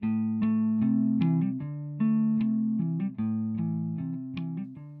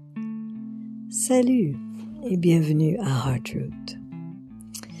Salut et bienvenue à Heartroot.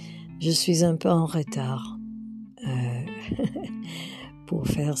 Je suis un peu en retard pour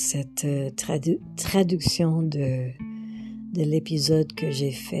faire cette traduction de l'épisode que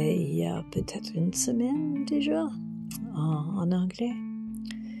j'ai fait il y a peut-être une semaine déjà en anglais.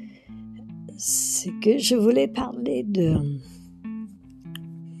 C'est que je voulais parler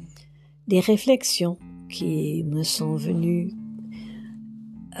des réflexions qui me sont venues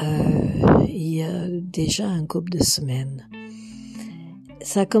il y a déjà un couple de semaines.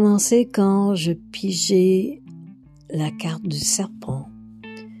 Ça a commencé quand je pigeais la carte du serpent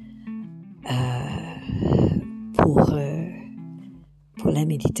pour la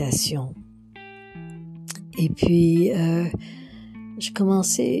méditation. Et puis, je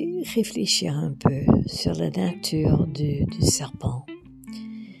commençais à réfléchir un peu sur la nature du serpent.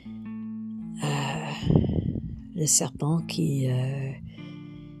 Le serpent qui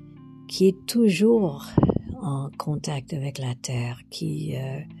est toujours en contact avec la terre, qui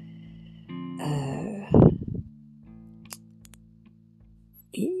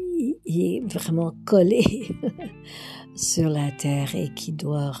il est vraiment collé sur la terre et qui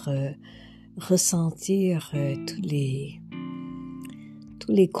doit ressentir tous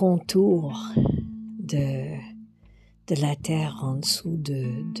les contours de la terre en dessous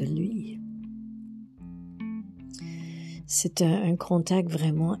de lui. C'est un contact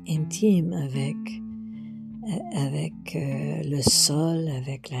vraiment intime avec le sol,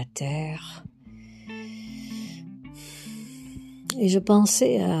 avec la terre. Et je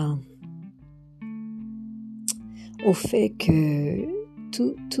pensais au fait que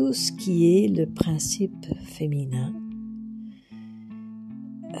tout ce qui est le principe féminin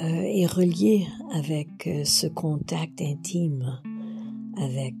est relié avec ce contact intime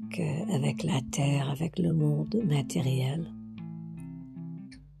avec la terre, avec le monde matériel.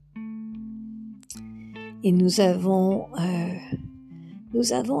 Et nous avons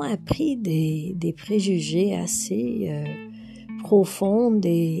appris des préjugés assez profonds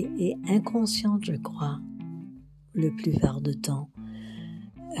et inconscients, je crois, le plupart du temps,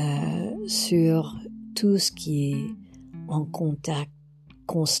 sur tout ce qui est en contact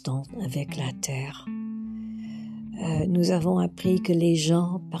constant avec la terre. Nous avons appris que les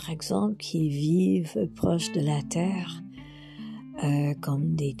gens, par exemple, qui vivent proches de la terre,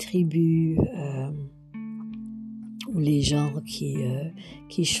 comme des tribus, ou les gens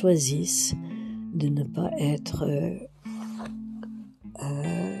qui choisissent de ne pas être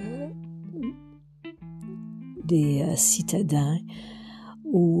des citadins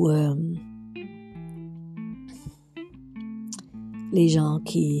ou les gens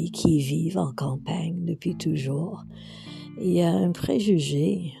qui vivent en campagne depuis toujours. Il y a un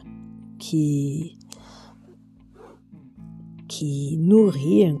préjugé qui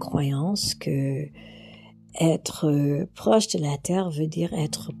nourrit une croyance que être proche de la terre veut dire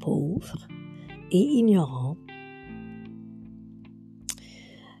être pauvre et ignorant.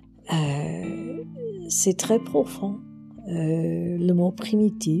 C'est très profond. Le mot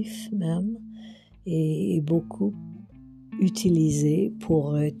primitif même est beaucoup utilisé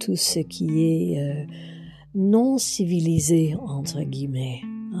pour tout ce qui est non civilisé entre guillemets,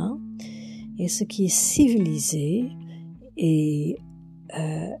 hein? Et ce qui est civilisé est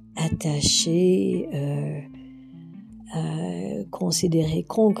attaché, considéré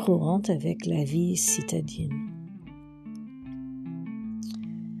congruente avec la vie citadine.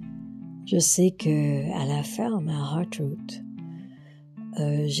 Je sais que à la ferme à Heartroot,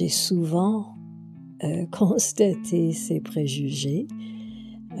 j'ai souvent constaté ces préjugés,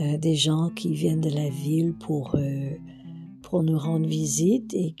 des gens qui viennent de la ville pour nous rendre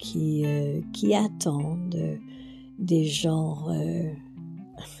visite et qui attendent des gens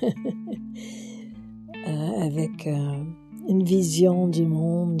avec une vision du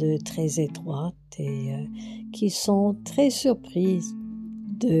monde très étroite et qui sont très surprises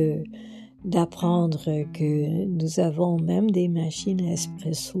d'apprendre que nous avons même des machines à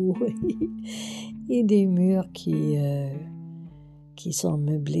espresso et des murs qui sont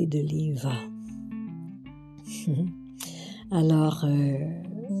meublés de livres. Alors,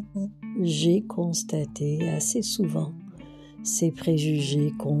 j'ai constaté assez souvent ces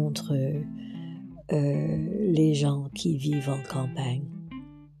préjugés contre les gens qui vivent en campagne.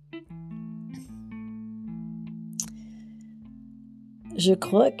 Je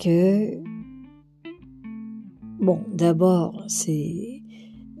crois que, bon, d'abord,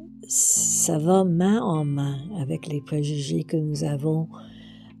 ça va main en main avec les préjugés que nous avons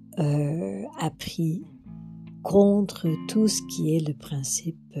appris contre tout ce qui est le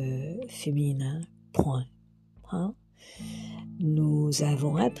principe féminin, point. Hein? Nous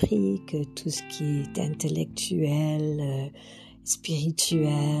avons appris que tout ce qui est intellectuel,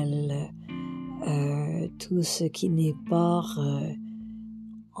 spirituel, tout ce qui n'est pas,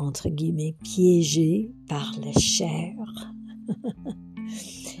 entre guillemets, piégé par la chair,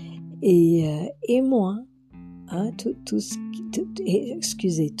 et moi, hein, tout ce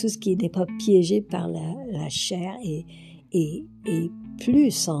qui n'est pas piégé par la chair est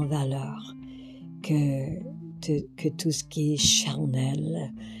plus en valeur que tout ce qui est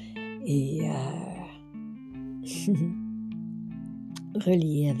charnel et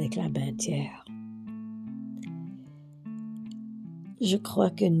relié avec la matière. Je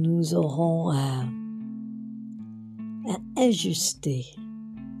crois que nous aurons à ajuster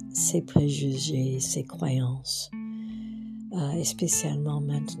ces préjugés, ces croyances, et spécialement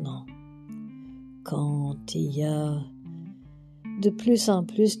maintenant, quand il y a de plus en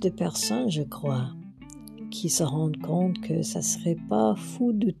plus de personnes, je crois, qui se rendent compte que ça serait pas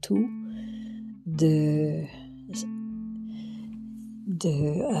fou du tout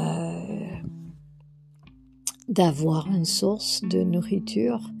d'avoir une source de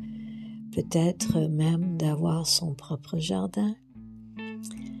nourriture, peut-être même d'avoir son propre jardin,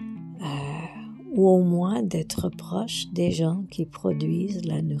 ou au moins d'être proche des gens qui produisent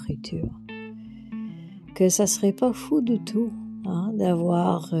la nourriture. Que ça serait pas fou du tout, hein,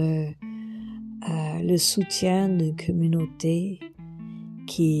 d'avoir le soutien d'une communauté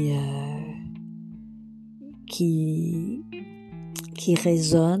qui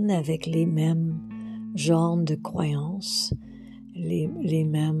résonne avec les mêmes genres de croyances, les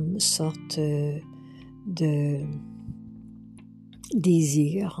mêmes sortes de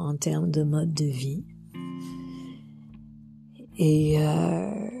désirs en termes de mode de vie. Et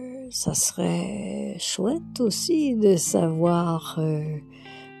ça serait chouette aussi de savoir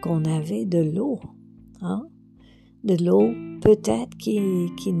qu'on avait de l'eau, hein? De l'eau peut-être qui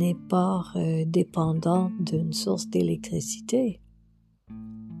n'est pas dépendante d'une source d'électricité.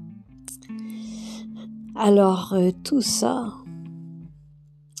 Alors tout ça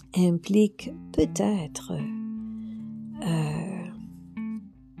implique peut-être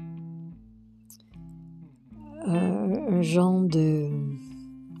un genre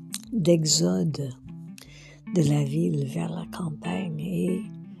d'exode de la ville vers la campagne, et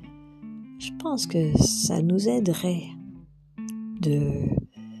je pense que ça nous aiderait de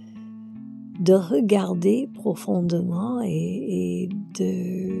regarder profondément et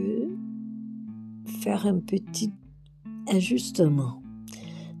de faire un petit ajustement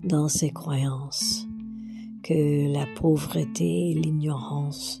dans ces croyances, que la pauvreté et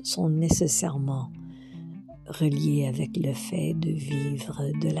l'ignorance sont nécessairement reliées avec le fait de vivre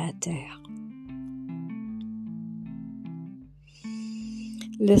de la terre.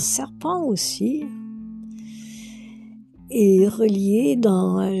 Le serpent aussi est relié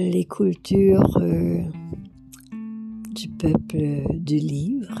dans les cultures du peuple du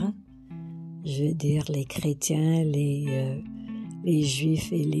livre, je veux dire les chrétiens, les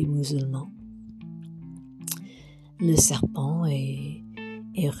juifs et les musulmans. Le serpent est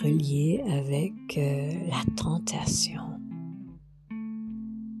relié avec la tentation.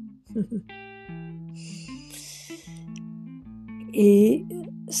 Et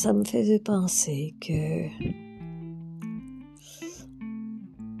ça me faisait penser que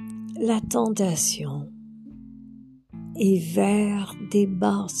la tentation est vers des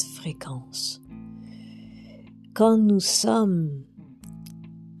basses fréquences. Quand nous sommes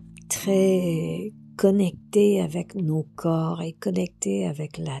très connectés avec nos corps et connectés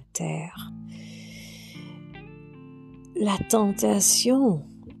avec la terre, la tentation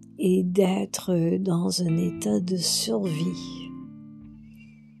est d'être dans un état de survie.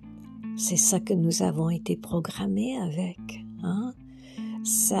 C'est ça que nous avons été programmés avec, hein?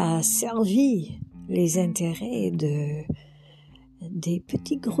 Ça a servi les intérêts des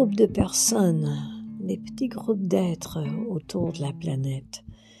petits groupes de personnes, des petits groupes d'êtres autour de la planète,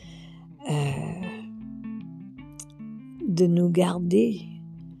 de nous garder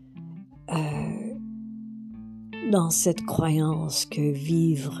dans cette croyance que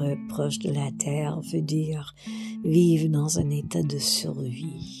vivre proche de la terre veut dire vivre dans un état de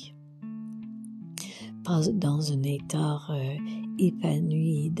survie, pas dans un état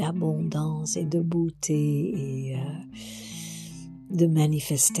épanoui d'abondance et de beauté et de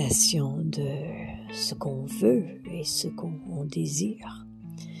manifestation de ce qu'on veut et ce qu'on désire.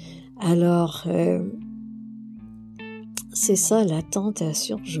 Alors, c'est ça la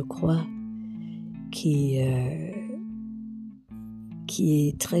tentation, je crois, qui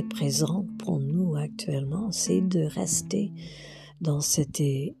est très présente pour nous actuellement, c'est de rester dans cet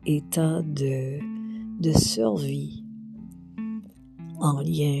état de survie en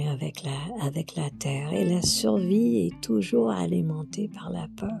lien avec la terre. Et la survie est toujours alimentée par la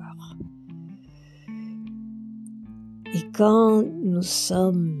peur. Et quand nous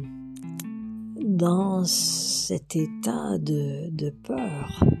sommes dans cet état de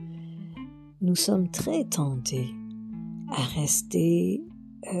peur, nous sommes très tentés à rester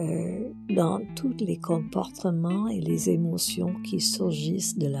dans tous les comportements et les émotions qui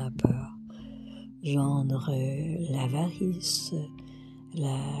surgissent de la peur, genre l'avarice,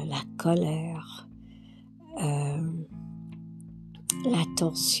 la colère, la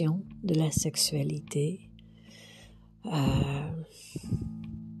torsion de la sexualité,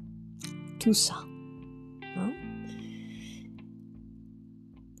 tout ça. Hein?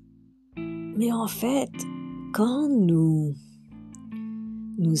 Mais en fait, quand nous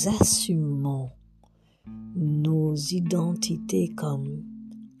assumons nos identités comme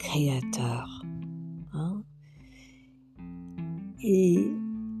créateurs, hein, et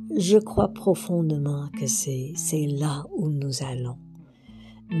je crois profondément que c'est là où nous allons.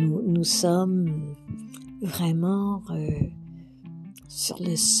 Nous sommes vraiment sur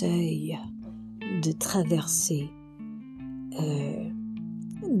le seuil de traverser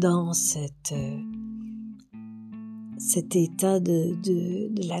dans cet état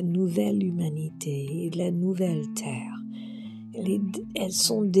de la nouvelle humanité et de la nouvelle terre. Elles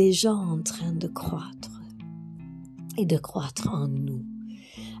sont déjà en train de croître et de croître en nous.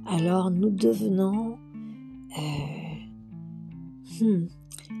 Alors nous devenons,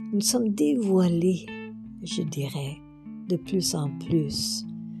 nous sommes dévoilés, je dirais, de plus en plus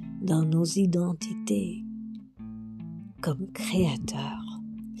dans nos identités comme créateurs.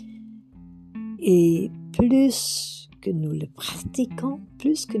 Et plus que nous le pratiquons,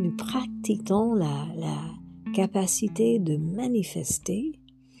 plus que nous pratiquons la capacité de manifester,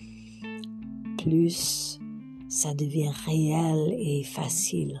 plus ça devient réel et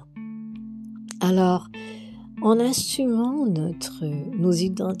facile. Alors, en assumant nos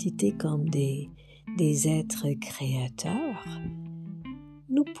identités comme des êtres créateurs,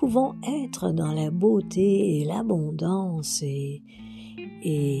 nous pouvons être dans la beauté et l'abondance et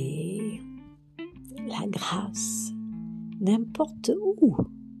la grâce, n'importe où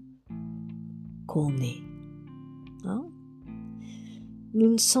qu'on est. Hein?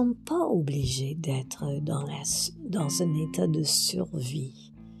 Nous ne sommes pas obligés d'être dans un état de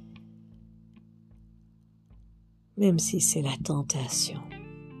survie, même si c'est la tentation.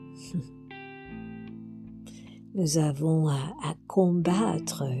 Nous avons à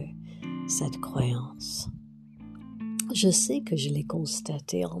combattre cette croyance. Je sais que je l'ai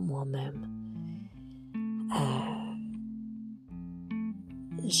constaté en moi-même.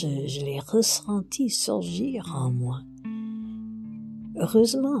 Je l'ai ressenti surgir en moi.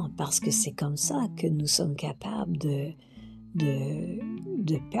 Heureusement, parce que c'est comme ça que nous sommes capables de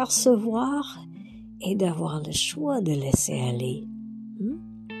percevoir et d'avoir le choix de laisser aller.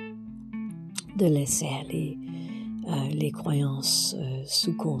 De laisser aller les croyances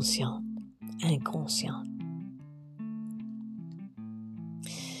sous-conscientes, inconscientes.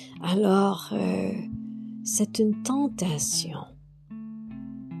 Alors, c'est une tentation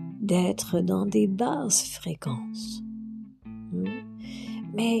d'être dans des basses fréquences.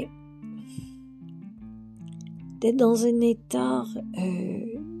 Mais d'être dans un état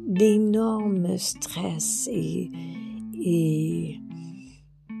d'énorme stress et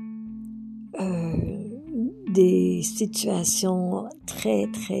des situations très,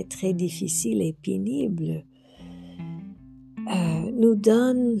 très, très difficiles et pénibles nous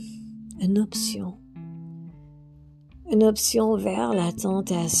donne une option vers la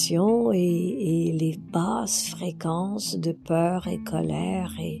tentation et les basses fréquences de peur et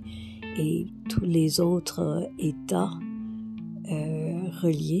colère et tous les autres états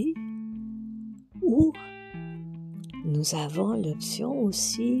reliés, ou nous avons l'option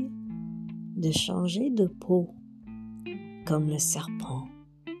aussi de changer de peau, comme le serpent,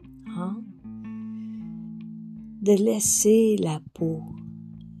 hein? De laisser la peau,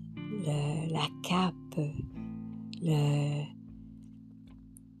 la cape,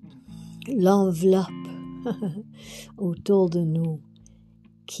 l'enveloppe autour de nous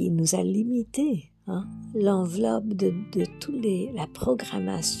qui nous a limités, hein? L'enveloppe de la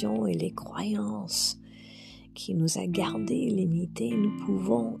programmation et les croyances qui nous a gardés limités. Nous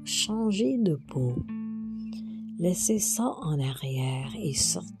pouvons changer de peau, laisser ça en arrière et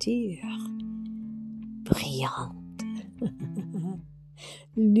sortir brillante,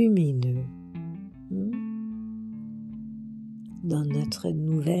 lumineux, dans notre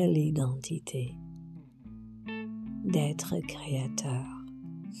nouvelle identité d'être créateur.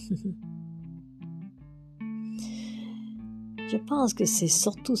 Je pense que c'est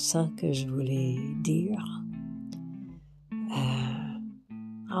surtout ça que je voulais dire.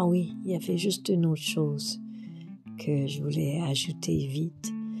 Ah oui, il y avait juste une autre chose que je voulais ajouter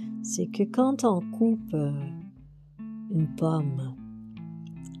vite. C'est que quand on coupe une pomme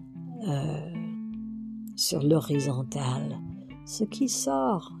sur l'horizontale, ce qui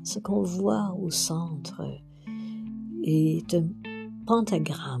sort, ce qu'on voit au centre, est un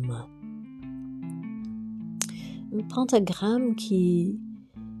pentagramme. Un pentagramme qui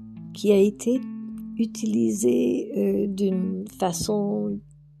a été utilisé d'une façon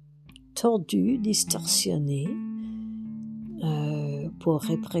tordue, distorsionnée, pour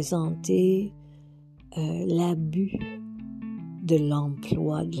représenter l'abus de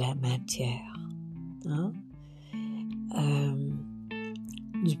l'emploi de la matière, hein?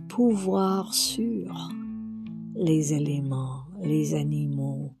 Du pouvoir sur les éléments, les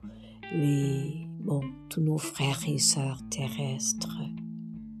animaux, tous nos frères et sœurs terrestres.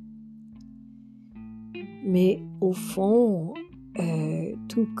 Mais au fond,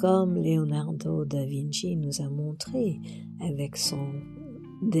 tout comme Leonardo da Vinci nous a montré avec son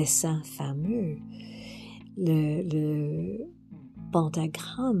dessin fameux, le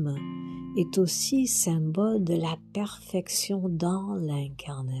pentagramme est aussi symbole de la perfection dans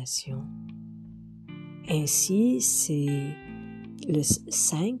l'incarnation. Ainsi, c'est le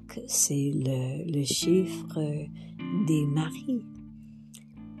 5, c'est le chiffre des Maries.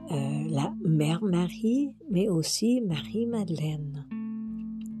 La Mère Marie, mais aussi Marie-Madeleine.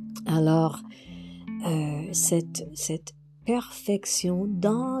 Alors, cette perfection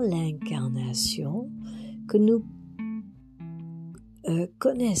dans l'incarnation que nous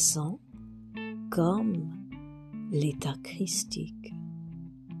connaissons comme l'état christique.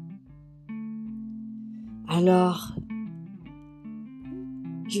 Alors,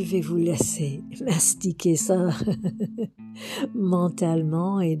 je vais vous laisser mastiquer ça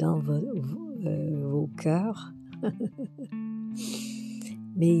mentalement et dans vos cœurs.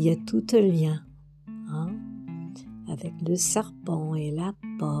 Mais il y a tout un lien, hein, avec le serpent et la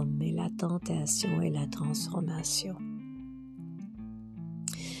pomme et la tentation et la transformation.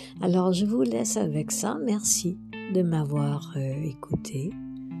 Alors, je vous laisse avec ça. Merci de m'avoir écouté.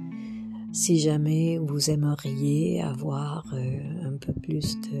 Si jamais vous aimeriez avoir un peu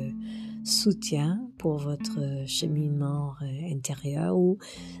plus de soutien pour votre cheminement intérieur, ou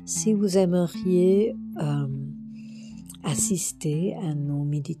si vous aimeriez assister à nos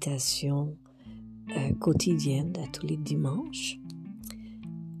méditations quotidiennes à tous les dimanches,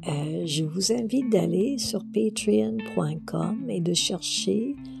 je vous invite d'aller sur patreon.com et de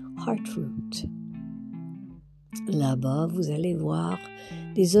chercher Heartroot. Là-bas, vous allez voir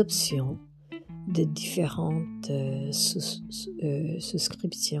des options de différentes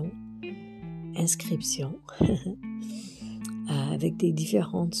inscriptions avec des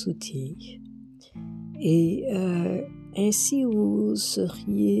différents outils. Et ainsi, vous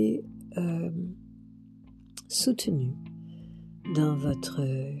seriez soutenu dans votre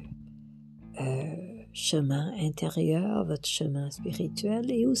chemin intérieur, votre chemin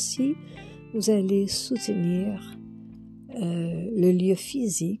spirituel, et aussi vous allez soutenir le lieu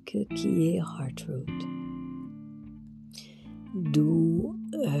physique qui est Heartroot, d'où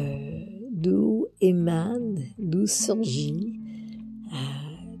surgit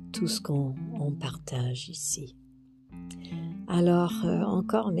tout ce qu'on partage ici. Alors,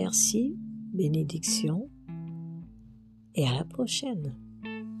 encore merci, bénédiction, et à la prochaine.